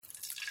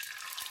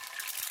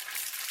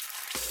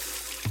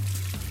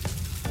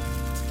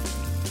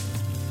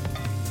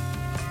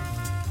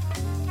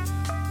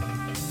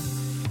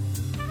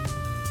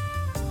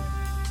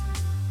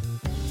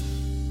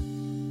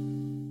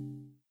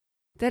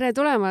Tere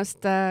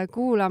tulemast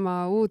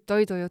kuulama uut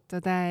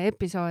Toidujuttude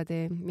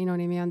episoodi. Minu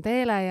nimi on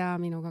Teele ja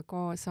minuga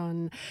koos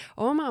on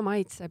oma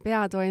maitse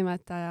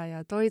peatoimetaja ja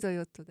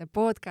Toidujuttude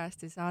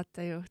podcasti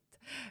saatejuht,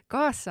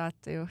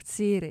 kaassaatejuht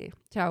Siiri.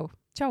 Tšau.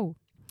 Tšau.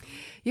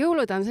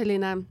 Jõulud on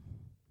selline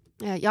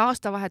ja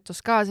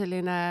aastavahetus ka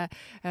selline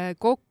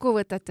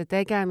kokkuvõtete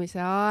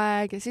tegemise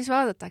aeg ja siis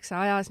vaadatakse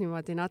ajas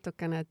niimoodi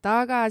natukene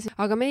tagasi.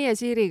 Aga meie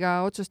Siiriga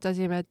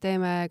otsustasime, et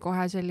teeme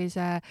kohe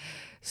sellise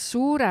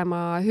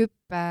suurema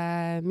hüppe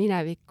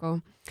minevikku.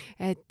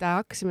 Et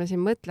hakkasime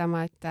siin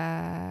mõtlema,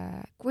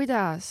 et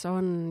kuidas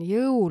on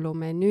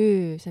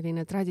jõulumenüü,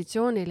 selline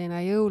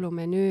traditsiooniline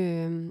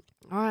jõulumenüü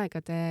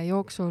aegade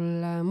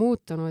jooksul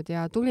muutunud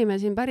ja tulime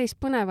siin päris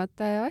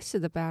põnevate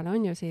asjade peale,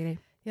 on ju, Siiri?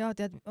 Ja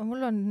tead,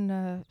 mul on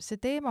see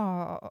teema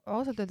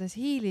ausalt öeldes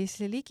hiilis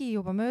ligi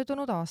juba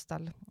möödunud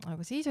aastal,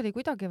 aga siis oli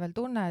kuidagi veel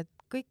tunne, et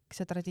kõik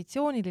see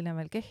traditsiooniline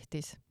veel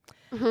kehtis.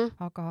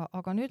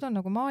 Aga nüüd on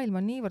nagu maailm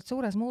on niivõrd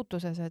suures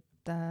muutuses,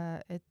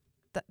 et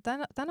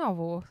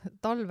tänavu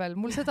talvel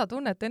mul seda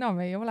tunnet enam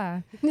ei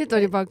ole. Nüüd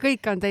on juba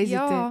kõik on teisiti.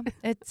 Ja,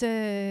 et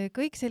see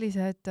kõik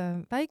sellised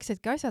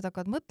väiksedki asjad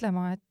hakkad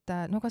mõtlema, et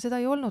no ka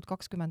seda ei olnud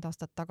 20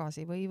 aastat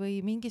tagasi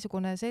või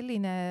mingisugune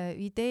selline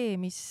idee,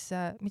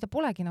 mida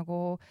polegi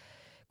nagu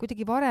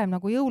kuidagi varem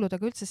nagu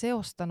jõuludega üldse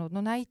seostanud.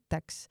 No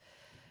näiteks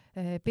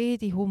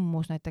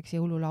peedihummus näiteks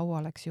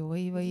jõululaual, eks ju,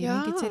 või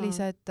mingid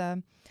sellised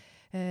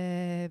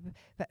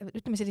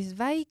ütleme sellised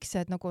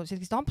väiksed nagu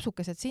sellised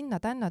ampsukesed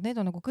sinna-tännad, need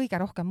on nagu kõige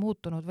rohkem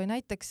muutunud või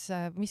näiteks,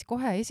 mis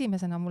kohe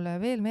esimesena mulle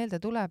veel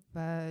meelde tuleb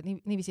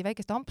niiviisi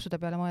väikeste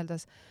ampsude peale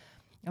mõeldes,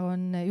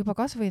 on juba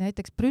kas või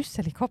näiteks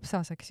Brüsseli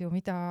kapsas, eks ju,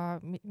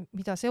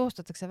 mida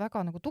seostatakse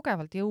väga nagu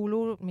tugevalt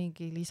jõulu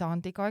mingi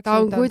lisandiga. Ta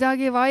on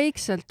kuidagi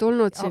vaikselt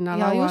tulnud sinna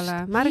lauale,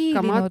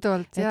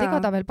 märkamatult. Et ega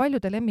ta veel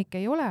paljude lemmik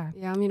ei ole.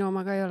 Ja minu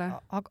oma ka ei ole.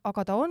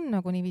 Aga ta on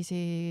nagu niiviisi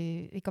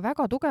ikka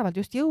väga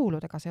tugevalt just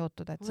jõuludega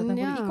seotud, et seda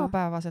nagu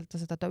igapäevaselt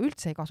seda ta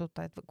üldse ei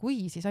kasuta, et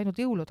kui siis ainult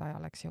jõulude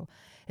ajal, eks ju.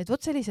 Et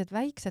võt sellised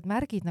väiksed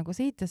märgid nagu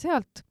siit ja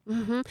sealt.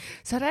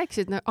 Sa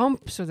rääkisid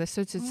ampsudest,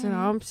 sa ütlesid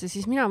sõna ampsi,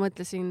 siis mina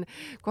mõtlesin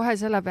kohe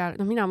selle peale,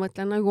 no mina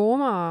mõtlen nagu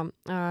oma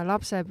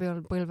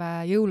lapsepõlve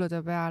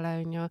jõulude peale,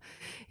 on ju,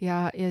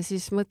 ja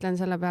siis mõtlen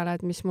selle peale,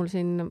 et mis mul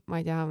siin,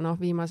 ma ei tea,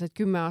 viimased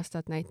 10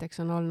 aastat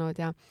näiteks on olnud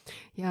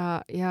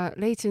ja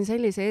leidsin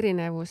sellise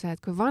erinevuse,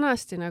 et kui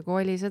vanasti nagu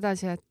oli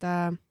sedasi, et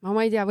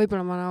ma ei tea,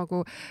 võib-olla ma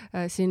nagu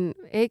siin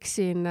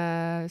eksin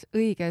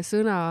õige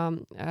sõna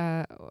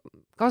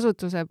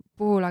kasutuse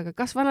puhul, aga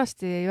kas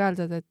vanasti ei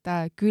öeldud, et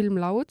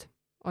külmlaud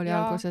oli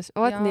alguses?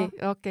 Nii,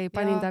 okei,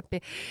 panin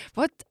täppi.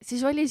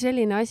 Siis oli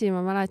selline asi,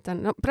 ma mäletan,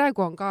 no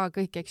praegu on ka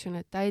kõik, eks ju,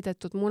 need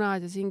täidetud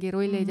munad ja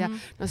singirullid ja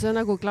no see on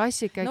nagu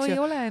klassika, eks ju. No ei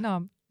ole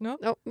enam.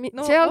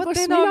 Seal,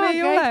 kus mina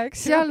käin,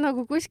 seal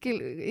nagu kuskil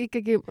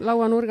ikkagi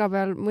lauanurga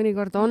peal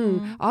mõnikord on,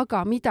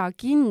 aga mida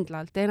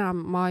kindlalt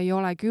enam ma ei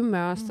ole 10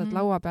 aastat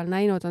laua peal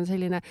näinud, on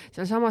selline,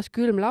 seal samas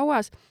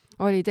külmlauas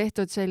oli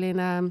tehtud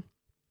selline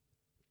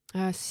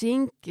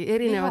sinki,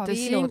 erinevate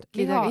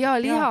sinkidega ja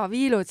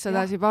lihaviilud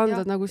sedasi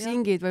pandud nagu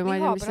singid või ma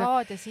ei tea, mis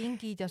lihapraad ja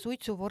singid ja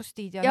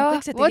suitsuvorstid ja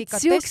kõik see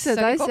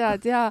delikatess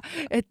asjad ja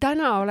et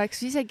täna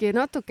oleks isegi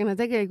natukene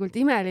tegelikult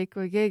imelik,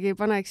 kui keegi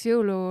paneks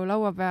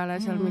jõululaua peale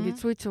seal mingid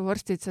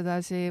suitsuvorstid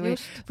sedasi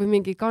või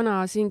mingi kana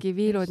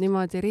singiviilud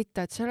niimoodi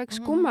ritta, et see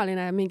oleks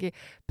kummaline mingi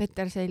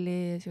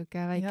peterselli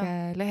siuke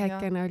väike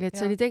lehekene oli, et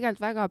see oli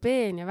tegelikult väga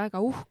peen ja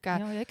väga uhke.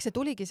 Ja eks see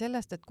tuligi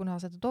sellest, et kuna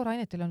seda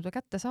toorainet ei olnud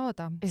kätte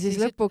saada. Ja siis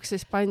lõpuks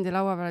siis pandi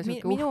laua peale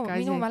siuke uhke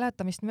asi. Minu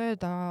mäletamist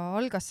mööda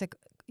algas see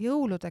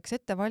jõuludeks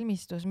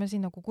ettevalmistus, me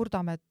siin nagu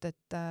kurdame,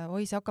 et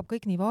oi, see hakkab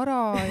kõik nii vara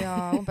ja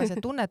umbes, et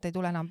tunnet ei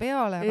tule enam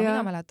peale, aga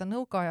mina mäletan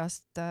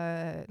nõukaajast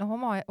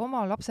oma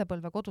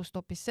lapsepõlve kodust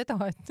hoopis seda,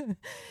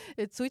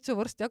 et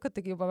suitsuvorsti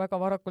hakategi juba väga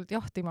varakult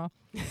jahtima.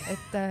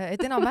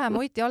 Et enam-vähem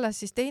hoiti alles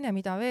siis teine,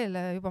 mida veel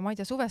juba, ma ei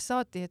tea, suvest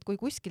saati, et kui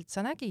kuskilt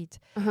sa nägid,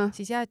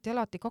 siis jäeti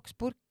alati 2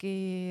 purki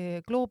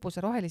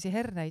gloobuse rohelisi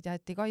herneid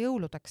jäeti ka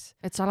jõuludeks.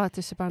 Et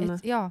salatisse panna?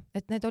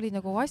 Et need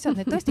olid nagu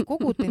asjad, need tõesti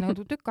koguti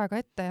nagu tükk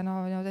aega ette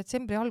ja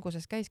detsembri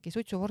alguses käiski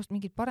suitsuvorst,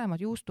 mingid paremad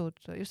juustud,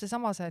 just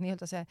seesama see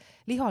nii-öelda see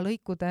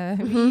lihalõikude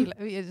viil,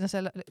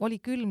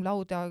 oli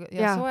külmlaud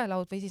ja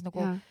soelaud või siis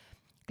nagu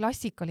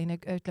klassikaline,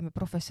 ütleme,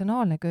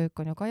 professionaalne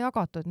köök on ju ka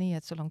jagatud nii,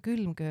 et sul on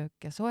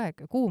külmköök ja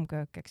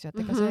kuumköök, eks ju,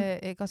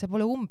 et ega see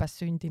pole umbes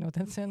sündinud,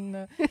 et see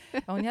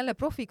on jälle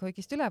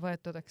profiköögist üle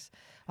võetud, eks.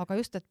 Aga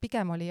just, et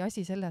pigem oli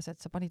asi selles,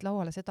 et sa panid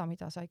lauale seda,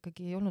 mida sa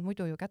ikkagi ei olnud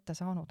muidu ju kätte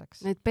saanud,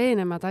 eks. Need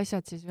peenemad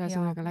asjad siis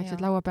ühesõnaga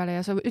läksid laua peale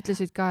ja sa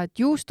ütlesid ka,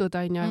 et juustud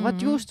on ju,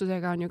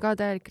 juustudega on ju ka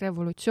täielik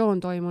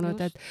revolutsioon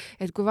toimunud,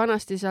 et kui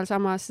vanasti seal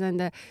samas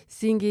nende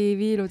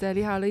singiviilude,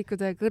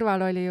 lihalõikude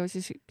kõrval oli ju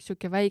siis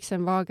siuke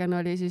väiksem vaagen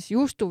oli siis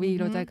juust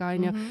juustuviiludega,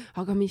 onju,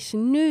 aga mis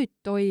nüüd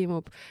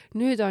toimub,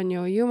 nüüd on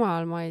ju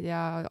jumal, ma ei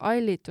tea,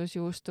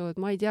 allitusjuustud,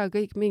 ma ei tea,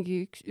 kõik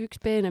mingi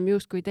üks peenem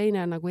juust kui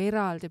teine on nagu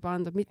eraldi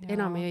pandud,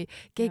 enam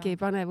keegi ei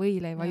pane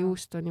võileiva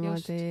juustu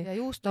niimoodi ja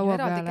juust on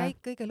eraldi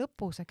käik kõige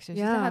lõpus, eks ju,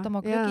 siis lähed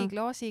oma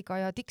glögiklaasiga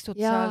ja tiksud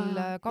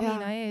seal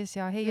kamina ees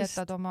ja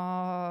heietad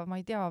oma, ma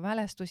ei tea,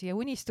 mälestusi ja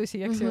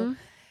unistusi, eks ju.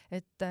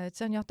 Et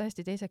see on jah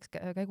täiesti teiseks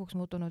käiguks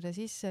muutunud ja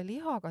siis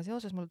lihaga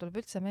seoses mul tuleb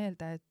üldse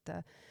meelde, et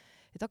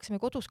hakkasime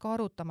kodus ka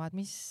arutama, et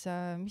mis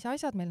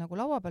asjad meil nagu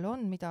laua peal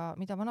on,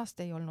 mida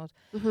vanasti ei olnud.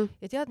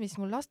 Ja tead, mis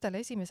mul lastele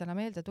esimesena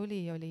meelde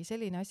tuli, oli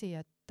selline asi,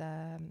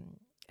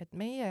 et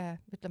meie,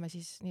 ütleme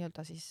siis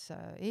nii-öelda siis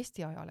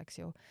Eesti ajal, eks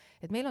ju,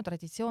 et meil on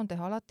traditsioon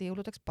teha alati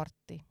jõuludeks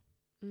parti.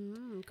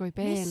 Kui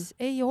peen. Mis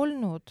ei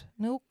olnud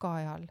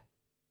nõukaajal,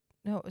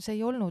 no see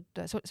ei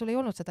olnud, sul ei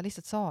olnud seda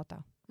lihtsalt saada.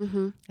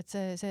 Et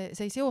see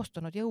ei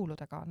seostunud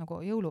jõuludega,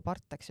 nagu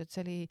jõulupart, eks ju, et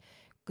see oli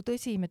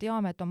tõsi, me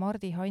teame, et on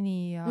Mardi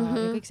Hani ja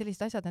kõik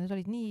sellised asjad, need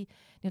olid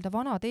nii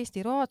vanad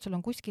Eesti road, sul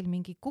on kuskil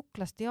mingi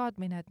kuklas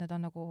teadmine, et need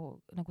on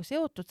nagu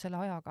seotud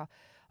selle ajaga,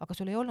 aga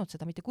sul ei olnud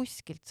seda mitte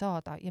kuskilt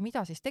saada ja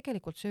mida siis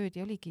tegelikult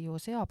söödi, oligi ju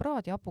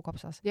seapraad ja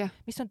hapukapsas,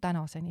 mis on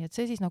tänaseni, et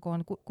see siis nagu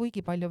on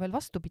kuigi palju veel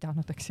vastu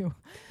pidanud, eks ju.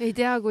 Ei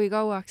tea, kui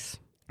kauaks.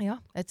 Jah,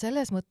 et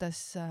selles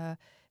mõttes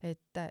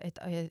et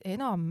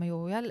enam ju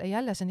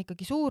jälle see on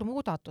ikkagi suur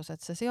muudatus, et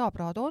see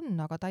seapraad on,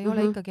 aga ta ei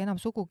ole ikkagi enam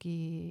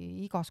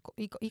sugugi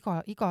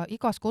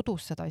igas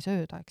kodus seda ei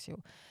sööda, eks ju.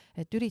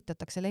 Et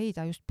üritatakse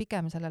leida just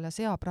pigem sellele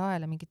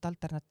seapraele mingit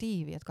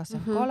alternatiivi, et kas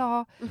see on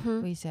kala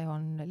või see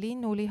on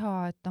linnuliha,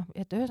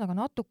 et ühesõnaga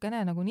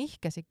natukene nagu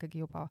nihkes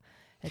ikkagi juba.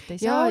 Et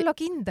ei saa olla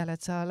kindel, et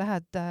sa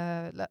lähed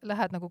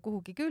nagu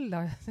kuhugi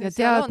külla ja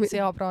seal on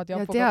seapraad ja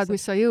tead,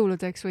 mis sa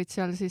jõuludeks võid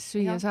seal siis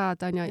süüa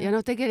saada.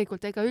 Ja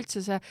tegelikult ega üldse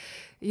see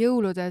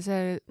jõulude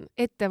see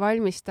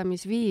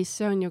ettevalmistamisviis,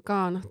 see on ju ka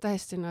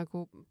täiesti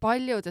nagu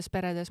paljudes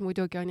peredes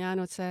muidugi on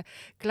jäänud see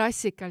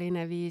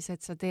klassikaline viis,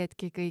 et sa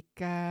teedki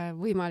kõik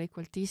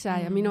võimalikult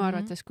ise ja minu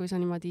arvates, kui sa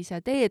niimoodi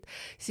ise teed,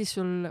 siis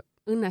sul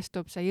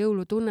õnnestub see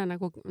jõulutunne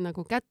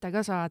nagu kätte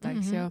ka saada,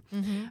 eks ju.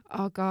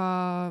 Aga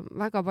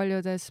väga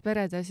paljudes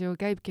peredes ju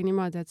käibki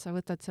niimoodi, et sa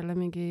võtad selle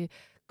mingi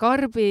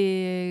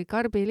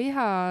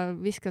karbiliha,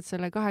 viskad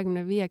selle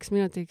 25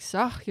 minutiks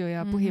ahju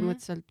ja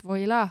põhimõtteliselt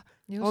voila,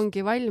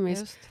 ongi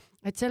valmis.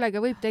 Et sellega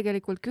võib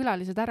tegelikult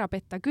külalised ära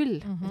petta küll,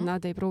 et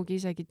nad ei pruugi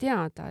isegi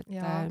teada,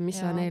 et mis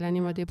sa neile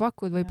niimoodi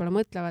pakud, võib-olla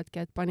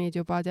mõtlevadki, et panid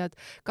juba, tead,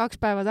 2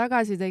 päeva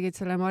tagasi tegid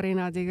selle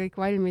marinaadi kõik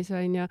valmis,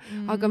 on ju,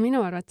 aga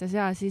minu arvates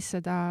siis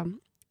seda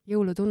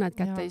jõulutunnet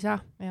kätte ei saa.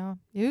 Ja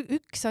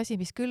üks asi,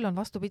 mis küll on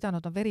vastu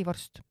pidanud, on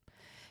verivorst.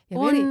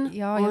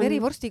 Ja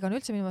verivorstiga on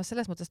üldse minu meelest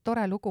selles mõttes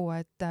tore lugu,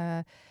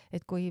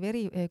 et kui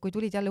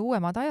tulid jälle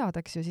uuemad ajad,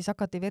 eks ju, siis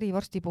hakati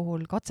verivorsti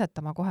puhul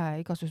katsetama kohe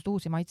igasugused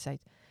uusi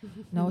maitseid.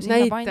 No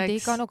sinna pandi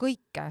ikka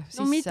kõike.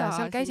 Siis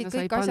seal käisid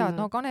kõik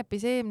asjad,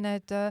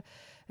 kanepiseemned,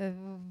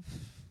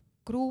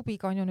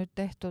 kruubiga on ju nüüd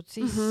tehtud,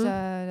 siis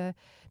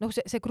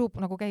see kruup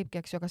nagu käibki,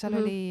 eks ju, aga seal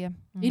oli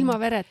ilma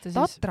vereta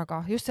siis. Tatraga,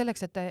 just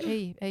selleks, et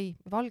ei,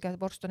 valge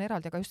vorst on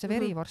eraldi, aga just see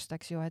verivorst,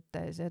 eks ju, et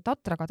see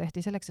tatraga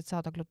tehti selleks, et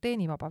saada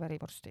gluteenivaba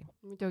verivorsti.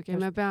 Muidugi,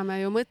 me peame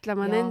ju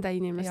mõtlema nende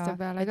inimeste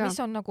peale ka. Mis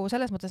on nagu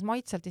selles mõttes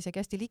maitselt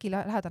isegi hästi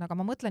ligilähedane, aga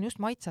ma mõtlen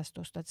just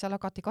maitsestust, et seal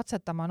hakati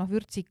katsetama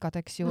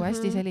vürtsikad, eks ju,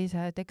 hästi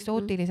sellised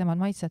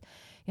eksootilisemad maitsed.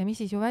 Ja mis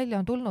siis ju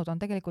välja on tulnud,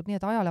 on tegelikult nii,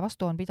 et ajale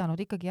vastu on pidanud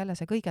ikkagi jälle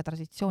see kõige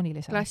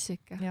traditsioonilisem.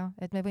 Klassika.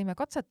 Et me võime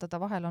katsetada,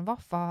 vahel on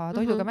vahva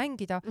toiduga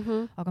mängida,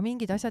 aga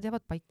mingid asjad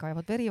jäävad paika ja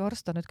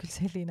verivorst on nüüd küll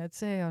selline, et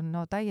see on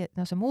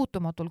see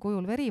muutumatul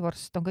kujul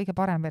verivorst on kõige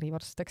parem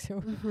verivorst, eks ju.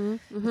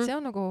 Et see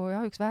on nagu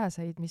üks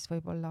väheseid, mis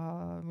võib-olla,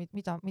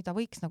 mida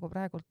võiks nagu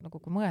praegult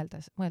nagu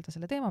mõelda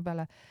selle teema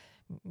peale,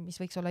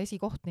 mis võiks olla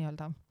esikoht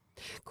nii-öelda.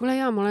 Kuule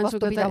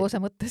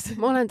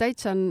ma olen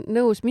täitsa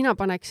nõus, mina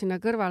paneks sinna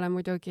kõrvale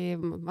muidugi,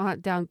 ma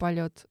tean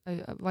paljud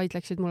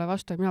vaidleksid mulle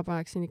vastu, et mina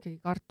paneksin ikkagi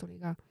kartuli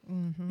ka.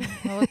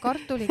 No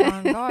kartuliga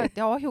on ka,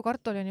 et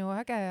ahjukartul on ju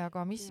äge,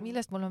 aga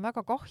millest mul on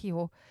väga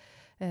kahju,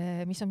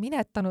 mis on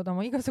minetanud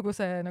oma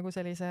igasuguse nagu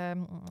sellise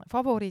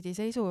favoriidi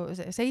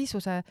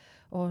seisuse,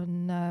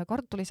 on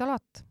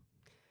kartulisalat.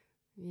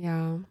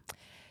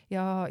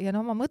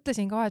 Ja ma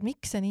mõtlesin ka, et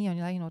miks see nii on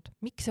läinud,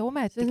 miks see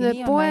ometigi nii on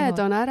läinud. Poed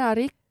on ära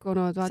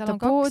rikkunud, vaata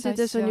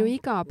poodides on ju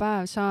iga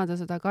päev saada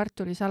seda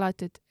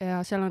kartulisalatit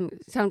ja seal on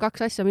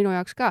 2 asja minu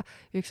jaoks ka.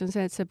 Üks on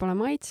see, et see pole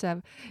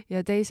maitsev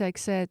ja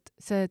teiseks see, et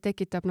see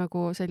tekitab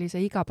nagu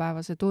sellise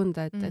igapäevase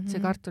tunde, et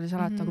see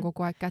kartulisalat on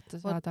kogu aeg kätte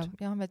saadav.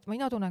 Jah,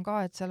 mina tunnen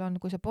ka, et seal on,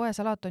 kui see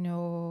poesalat on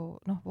ju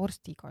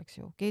vorstiga,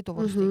 eks ju,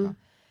 keeduvorstiga.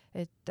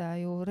 Et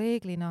ju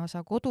reeglina sa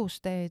kodus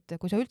teed,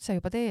 kui sa üldse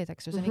juba teed,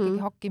 eks ju, see on ikkagi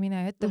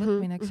hakkimine ja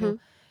ettevõtmine, eks ju.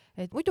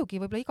 Et muidugi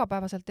võib-olla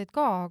igapäevaselt teed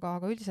ka, aga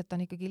üldiselt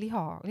on ikkagi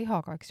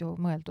lihaga, eks ju,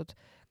 mõeldud.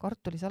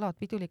 Kartulisalat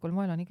pidulikul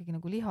moel on ikkagi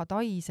nagu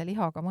taise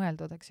lihaga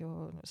mõeldud, eks ju,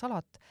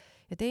 salat.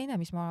 Ja teine,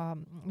 mis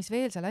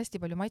veel seal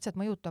hästi palju maitset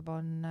mõjutab,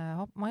 on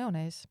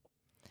majonees.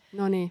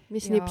 No nii,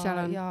 mis nipp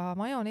seal on? Ja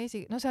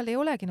majoneesi, no seal ei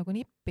olegi nagu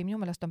nippi, minu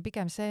meelest on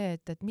pigem see,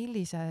 et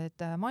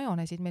millised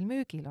majoneesid meil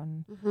müügil on.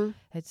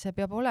 Et see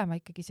peab olema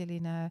ikkagi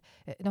selline,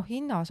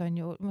 hinnas on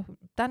ju,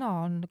 täna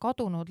on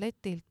kadunud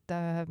letilt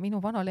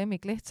minu vana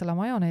lemmik Lehtsala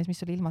majonees,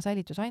 mis oli ilma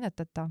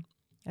säilitusaineteta.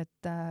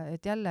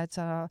 Et jälle, et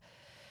sa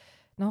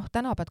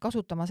täna pead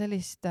kasutama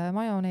sellist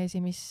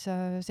majoneesi, mis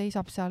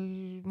seisab seal,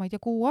 ma ei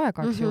tea, kuu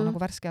aega, eks ju, nagu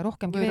värske ja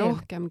rohkemgi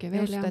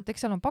veel. Just, et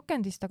eks seal on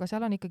pakendist, aga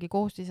seal on ikkagi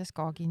koostises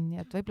ka kinni,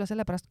 et võib-olla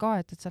sellepärast ka,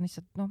 et sa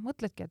lihtsalt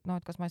mõtledki, et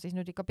et kas ma siis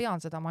nüüd ikka pean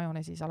seda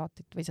majoneesi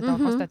salatit või seda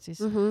kastet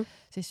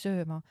siis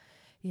sööma.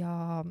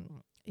 Ja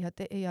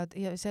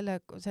selle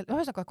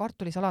ühesõnaga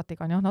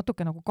kartulisalatiga on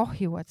natuke nagu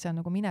kahju, et see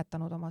on nagu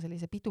minetanud oma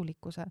sellise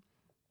pidulikkuse.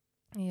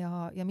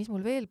 Ja mis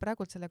mul veel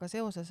praegult sellega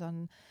seoses on,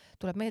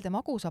 tuleb meelde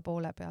magusa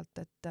poole pealt,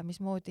 et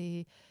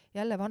mismoodi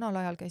jälle vanal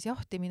ajal käis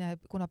jahtimine,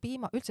 kuna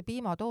üldse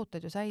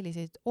piimatooted ju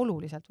säilisid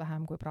oluliselt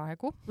vähem kui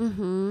praegu.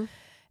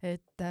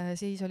 Et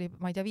siis oli,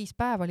 ma ei tea, 5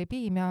 päeva oli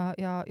piim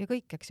ja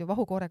kõik, eks ju,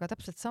 vahukoorega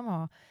täpselt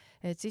sama.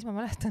 Et siis ma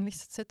mäletan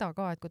lihtsalt seda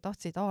ka, et kui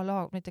tahtsid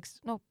näiteks,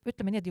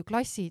 ütleme nii, et ju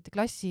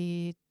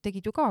klassi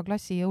tegid ju ka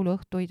klassi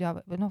jõuluõhtuid ja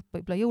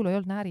võib-olla jõulu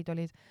ei olnud, näärid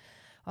olid.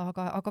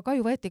 Aga ka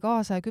ju võeti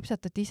kaasa ja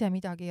küpsetati ise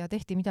midagi ja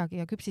tehti midagi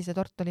ja küpsise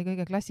tort oli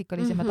kõige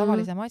klassikalisem ja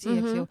tavalisem asi,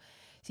 eks ju.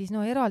 Siis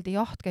eraldi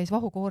jaht käis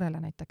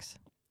vahukoorele näiteks.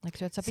 Eks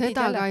ju, et sa pidid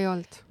seda ka ei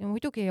olnud. Ja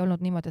muidugi ei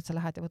olnud niimoodi, et sa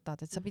lähed ja võtad,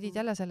 et sa pidid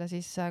jälle selle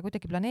siis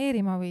kuidagi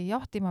planeerima või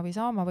jahtima või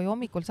saama või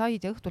hommikul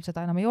said ja õhtul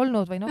seda enam ei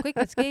olnud või kõik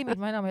need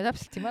skeemid ma enam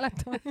täpselt ei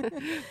mäleta.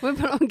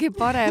 Võib-olla ongi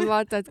parem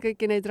vaata, et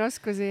kõiki neid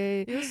raskusi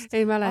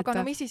ei mäleta.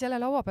 Aga mis siis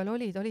jälle laua peal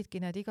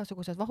olidki need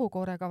igasugused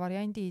vahukoorega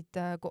variandid,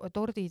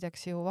 tordid,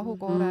 eks ju,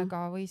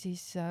 vahukoorega või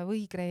siis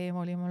võikreem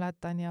oli, ma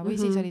mäletan, ja või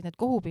siis olid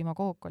need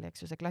kohupiimakook oli,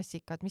 eks ju, see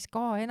klassika, et mis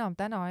ka enam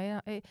täna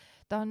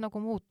ta on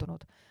nagu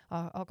muutunud.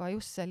 Aga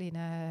just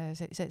selline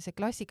see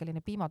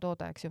klassikaline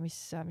piimatoode, eks ju,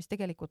 mis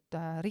tegelikult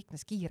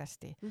riknes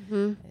kiiresti.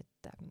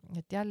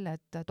 Et jälle,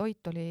 et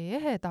toit oli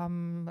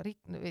ehedam,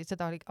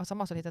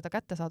 samas oli teda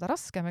kätte saada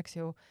raskem, eks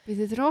ju.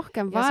 Pidid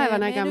rohkem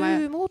vaeva nägema. Ja see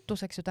menüü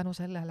muutus, eks ju, tänu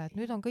sellele, et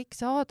nüüd on kõik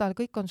saada,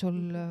 kõik on sul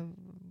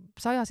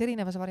 100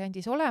 erinevas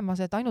variandis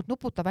olemas, et ainult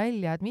nuputa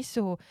välja, et mis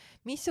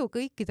su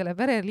kõikidele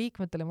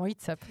pereliikmetele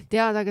maitseb.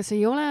 Tead, aga see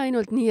ei ole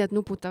ainult nii, et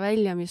nuputa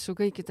välja, mis su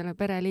kõikidele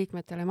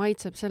pereliikmetele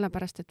maitseb,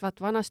 sellepärast,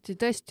 et vanasti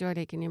tõesti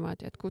oligi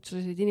niimoodi, et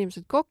kutsusid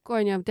inimesed kokku,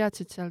 on ju,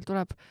 teadsid, seal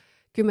tuleb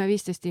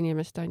 10-15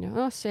 inimest, on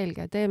ju.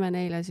 Selge, teeme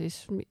neile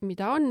siis,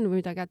 mida on,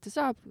 mida kätte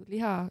saab,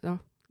 liha,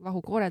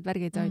 vahukoored,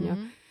 värgid, on ju.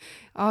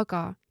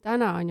 Aga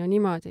täna on ju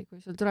niimoodi,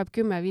 kui sul tuleb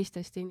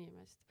 10-15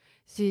 inimest,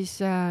 siis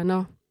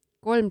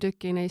 3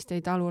 tükki neist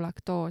ei talu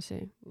laktoosi.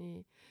 Nii.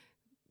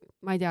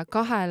 Ma ei tea,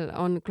 2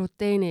 on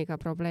gluteeniga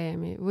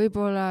probleemi.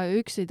 Võib-olla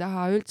 1 ei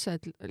taha üldse,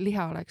 et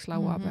liha oleks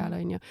laua peal,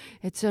 on ju.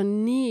 Et see on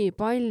nii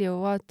palju,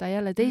 vaata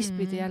jälle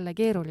teistpidi jälle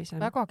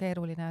keerulisem. Väga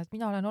keeruline. Et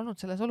mina olen olnud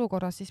selles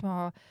olukorras, siis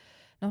ma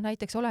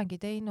näiteks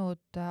olengi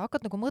teinud,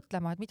 hakkad nagu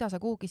mõtlema, et mida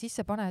sa kuhugi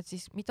sisse paned,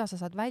 siis mida sa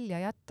saad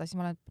välja jätta, siis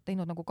ma olen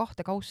teinud nagu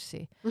 2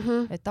 kaussi.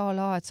 Et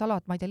et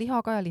salat, ma ei tea,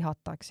 lihaga ja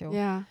lihata, eks ju.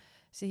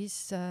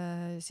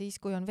 Siis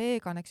kui on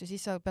vegan, eks ju,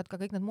 siis sa pead ka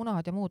kõik need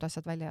munad ja muud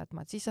asjad välja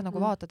jätma, et siis sa nagu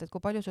vaatad, et kui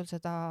palju sul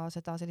seda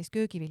sellist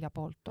köögivilja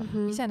poolt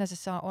on.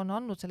 Iseenesest on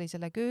andnud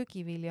sellisele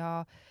köögivilja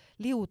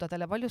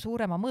liudadele palju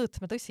suurema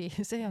mõõtme, tõsi,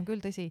 see on küll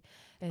tõsi.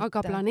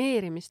 Aga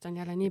planeerimist on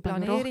jälle nii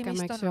palju rohkem, eks ju.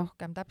 Planeerimist on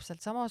rohkem,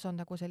 täpselt. Samas on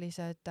nagu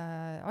sellised,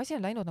 asi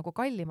on läinud nagu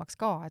kallimaks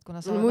ka, et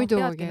kuna sa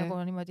peadki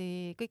nagu niimoodi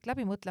kõik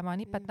läbi mõtlema,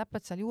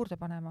 nipet-näpet seal juurde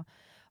panema.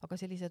 Aga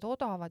sellised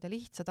odavad ja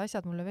lihtsad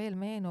asjad mulle veel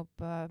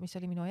meenub, mis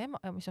on minu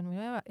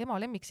ema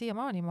lemmik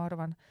siiamaani, ma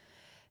arvan.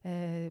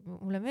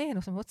 Mulle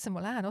meenus, ma mõtlesin,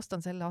 ma lähen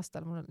ostan selle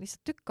aastal, mul on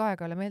lihtsalt tükk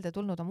aega ei ole meelde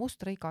tulnud, on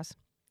mustrõigas.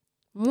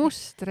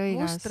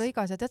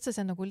 Mustrõigas ja tead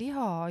see on nagu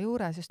liha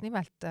juures just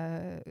nimelt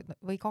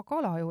või ka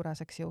kala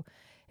juures, eks ju.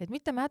 Et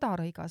mitte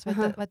mädarõigas,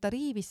 vaid ta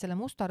riivis selle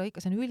musta rõiga,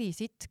 see on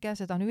ülisitke,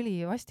 seda on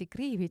ülivastik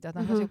riivida,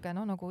 ta on siuke,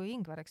 nagu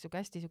ingver, eks ju,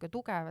 hästi siuke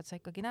tugev, et sa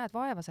ikkagi näed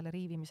vaeva selle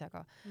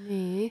riivimisega.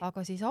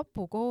 Aga siis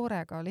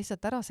hapukoorega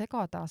lihtsalt ära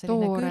segada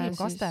selline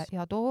külmkaste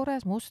ja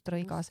toores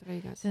mustrõigas.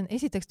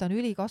 Esiteks ta on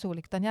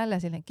ülikasulik, ta on jälle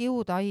selline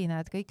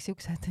kiudaine, et kõik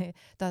siuksed,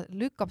 ta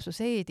lükkab su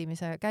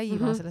seedimise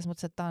käima selles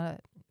mõttes, et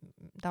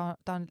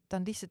ta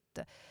on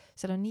lihtsalt,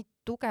 seal on nii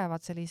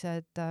tugevad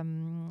sellised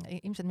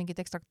ilmselt mingid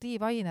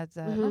ekstraktiivained,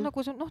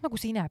 nagu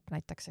sinep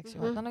näiteks, eks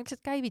ju, ta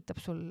lihtsalt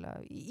käivitab sul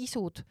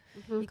isud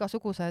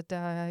igasugused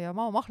ja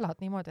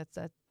maomahlad niimoodi,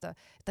 et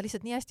ta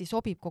lihtsalt nii hästi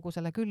sobib kogu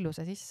selle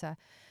külluse sisse,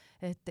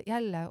 et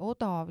jälle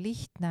odav,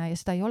 lihtne ja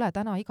seda ei ole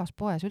täna igas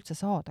poes üldse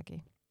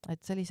saadagi,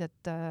 et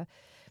sellised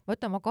ma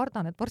ütlen, ma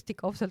kardan, et varsti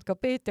kaob sealt ka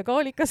peet ja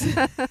kaalikas.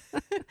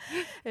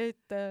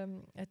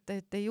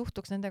 et ei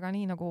juhtuks nendega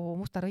nii nagu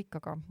musta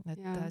rõikaga.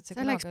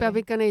 Selleks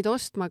peab ikka neid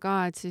ostma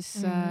ka, et siis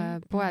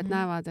poed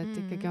näevad, et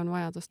ikkagi on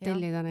vajadus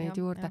tellida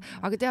neid juurde.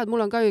 Aga tead,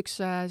 mul on ka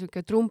üks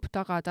siuke trump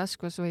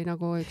tagataskus või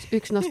nagu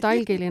üks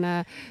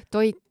nostalgiline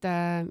toit,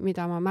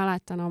 mida ma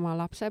mäletan oma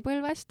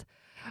lapsepõlvest,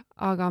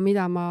 aga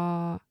mida ma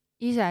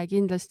ise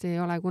kindlasti ei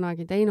ole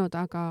kunagi teinud,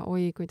 aga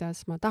oi,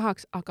 kuidas ma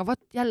tahaks, aga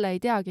vot jälle ei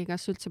teagi,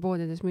 kas üldse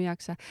poodides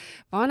müüakse.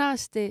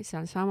 Vanasti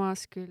seal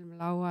samas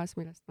külmlauas,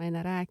 millest ma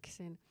enne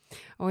rääkisin,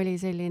 oli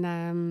selline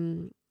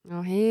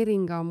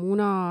heeringa,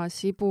 muna,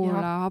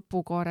 sibula,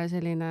 hapukoore,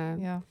 selline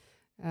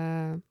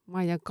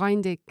ma ei tea,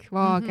 kandik,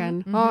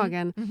 vaagen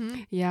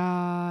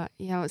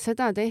ja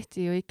seda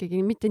tehti ju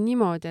ikkagi mitte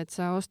niimoodi, et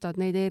sa ostad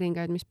neid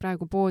heeringaid, mis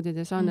praegu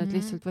poodides on, et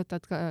lihtsalt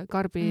võtad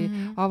karbi,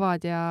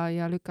 avad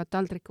ja lükkad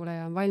taldrikule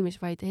ja on valmis,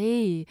 vaid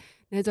ei,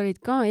 need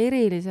olid ka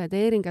erilised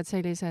heeringad,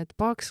 sellised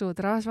paksud,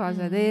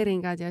 rasvased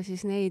heeringad ja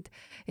siis neid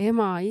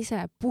ema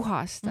ise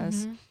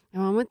puhastas. Ja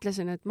ma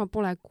mõtlesin, et ma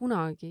pole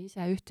kunagi ise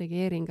ühtegi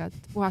heeringat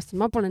puhastanud.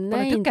 Ma pole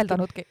näinud.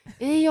 Tükeldanudki.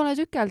 Ei ole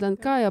tükeldanud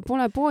ka ja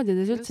pole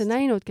poodides üldse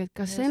näinudki, et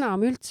kas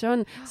enam üldse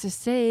on,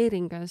 sest see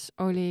heeringas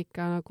oli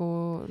ikka nagu,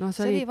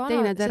 see oli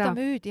teine tera. Seda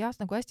müüdi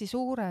nagu hästi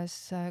suures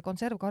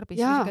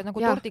konservkarbis,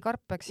 nagu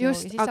tordikarp, eks ju, ja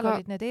siis seal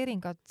olid need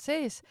heeringad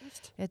sees,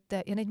 ja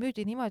neid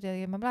müüdi niimoodi,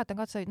 ja ma mäletan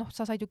ka, et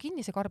sa said ju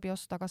kinnise karbi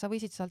osta, aga sa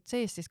võisid sealt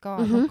sees siis ka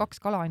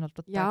 2 kala ainult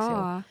võtta, eks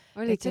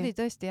ju. Et see oli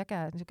tõesti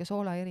äge, niisugune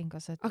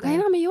soolaheeringas. Aga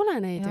enam ei ole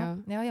neid ju.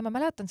 Ja ma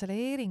mäletan selle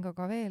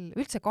heeringaga veel,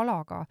 üldse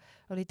kalaga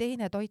oli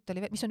teine toit,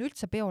 mis on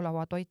üldse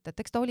peolaua toit,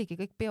 et eks ta oligi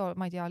kõik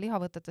ma ei tea,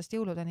 lihavõtetest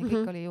jõuludeni,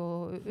 kõik oli ju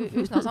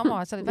üsna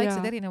sama, et seal olid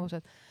väiksed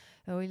erinevused.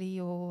 Oli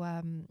ju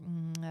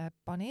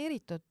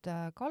paneeritud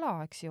kala,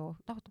 eks ju,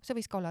 see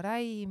võis ka olla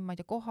räim, ma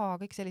ei tea, koha,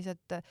 kõik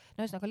sellised,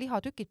 ühesõnaga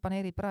lihatükid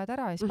paneerid praed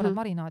ära ja siis paned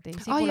marinaadi,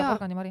 sibula,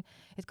 porgani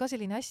et ka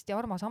selline hästi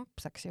armas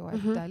amps, eks ju,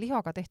 et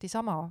lihaga tehti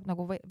sama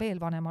nagu veel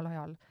vanemal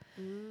ajal.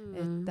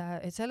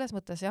 Et selles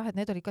mõttes jah, et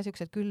need olid ka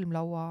siuksed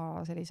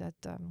külmlaua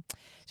sellised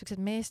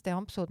meeste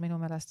ampsud minu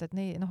meelest, et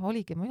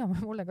oligi,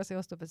 mulle ka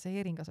seostub, et see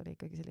heeringas oli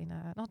ikkagi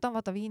selline, ta on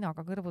vaata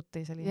viinaga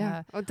kõrvuti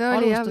selline ta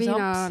oli jah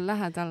viina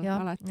lähedal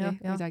alati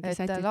midagi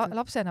sätitud.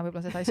 Lapsena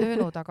võib-olla seda ei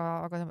söönud,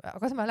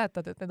 aga sa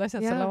mäletad, et need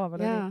asjad seal laua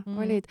peal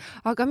olid.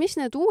 Aga mis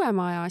need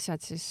uuema aja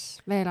asjad siis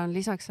veel on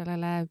lisaks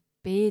sellele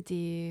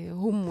peedi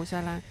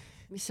hummusele,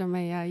 mis on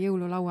meie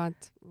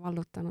jõululauad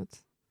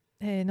vallutanud?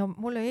 No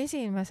mulle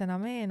esimesena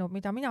meenub,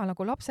 mida mina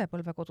nagu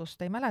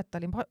lapsepõlvekodust ei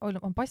mäleta,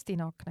 on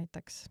pastinaak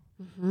näiteks.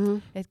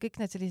 Et kõik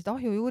need sellised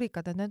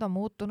ahjujuurikad, et need on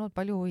muutunud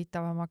palju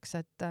huvitavamaks,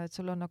 et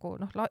sul on nagu,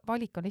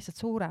 valik on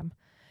lihtsalt suurem.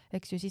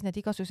 Eks ju, siis need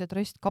igasugused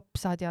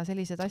röstkapsad ja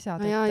sellised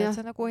asjad, et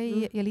see nagu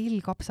ja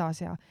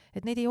lillkapsas ja,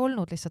 et neid ei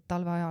olnud lihtsalt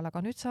talve ajal,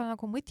 aga nüüd sa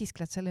nagu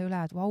mõtiskled selle üle,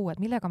 et vau, et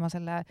millega ma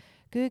selle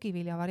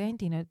köögivilja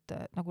variandi nüüd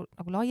nagu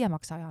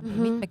laiemaks ajan,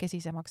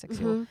 mitmekesisemaks,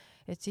 eks ju.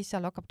 Et siis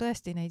seal hakkab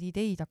tõesti neid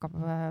ideid hakkab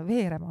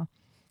veerema.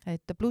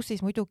 Et plussis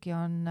muidugi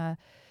on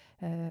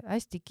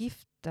hästi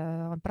kihvt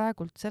on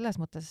praegult selles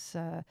mõttes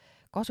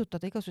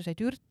kasutada igasuguseid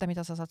ürte,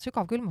 mida sa saad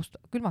sügavkülmast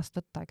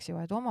võtta, eks ju,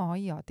 et oma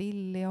aia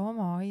till ja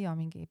oma aia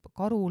mingi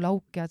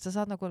karulauk ja et sa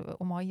saad nagu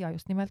oma aia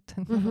just nimelt,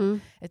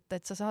 et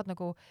sa saad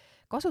nagu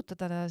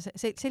kasutada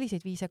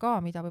selliseid viise ka,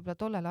 mida võib-olla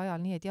tollel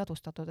ajal nii ei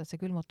teadvustatud, et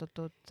see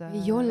külmutatud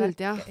ei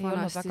olnud jah,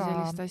 vanasti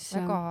sellist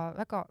asja.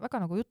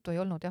 Väga nagu juttu ei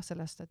olnud jah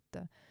sellest,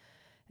 et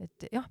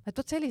jah, et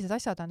võt sellised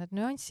asjad on, et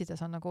nüanssides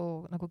on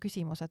nagu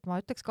küsimus, et ma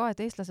ütleks ka, et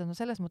eestlased on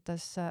selles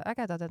mõttes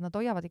ägedad, et nad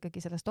hoiavad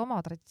ikkagi sellest oma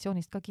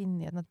traditsioonist ka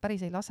kinni, et nad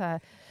päris ei lase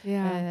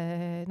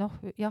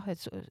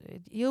et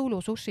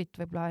jõulusushit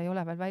võib-olla ei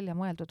ole veel välja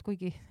mõeldud,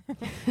 kuigi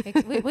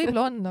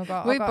võib-olla on,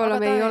 aga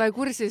võib-olla me ei ole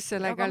kursis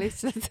sellega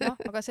lihtsalt.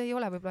 Aga see ei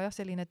ole võib-olla jah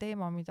selline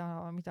teema,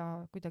 mida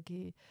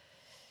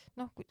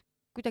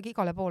kuidagi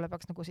igale poole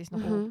peaks nagu siis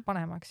nagu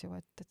panema, eks ju,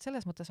 et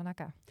selles mõttes on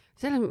äge.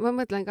 Ma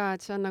mõtlen ka,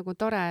 et see on nagu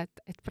tore,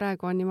 et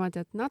praegu on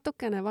niimoodi, et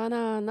natukene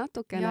vana,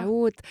 natukene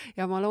uut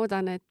ja ma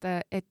loodan,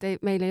 et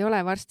meil ei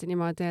ole varsti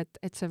niimoodi,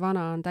 et see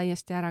vana on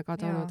täiesti ära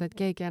kadunud, et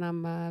keegi enam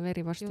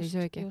verivorsti ei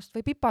söögi. Just,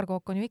 või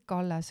piparkook on ju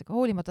ikka alles,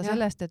 hoolimata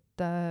sellest,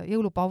 et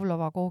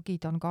jõulupavlova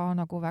koogid on ka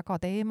nagu väga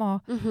teema,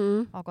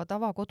 aga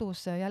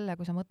tavakodus jälle,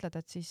 kui sa mõtled,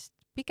 et siis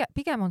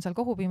pigem on seal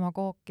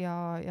kohupiimakook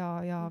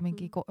ja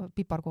mingi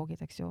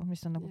piparkoogid, eks ju,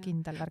 mis on nagu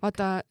kindel värk.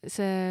 Vaata,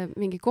 see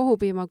mingi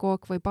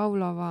kohupiimakook või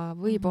pavlova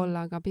võib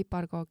olla, aga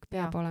piparkook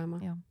peab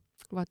olema.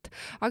 Vot.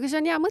 Aga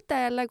see on hea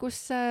mõte jälle, kus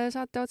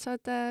saate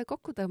otsad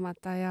kokku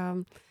tõmmata ja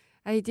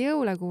häid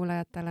jõule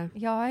kuulajatele.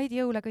 Ja häid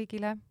jõule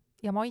kõigile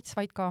ja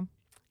maitsvaid ka.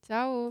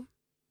 Tšau!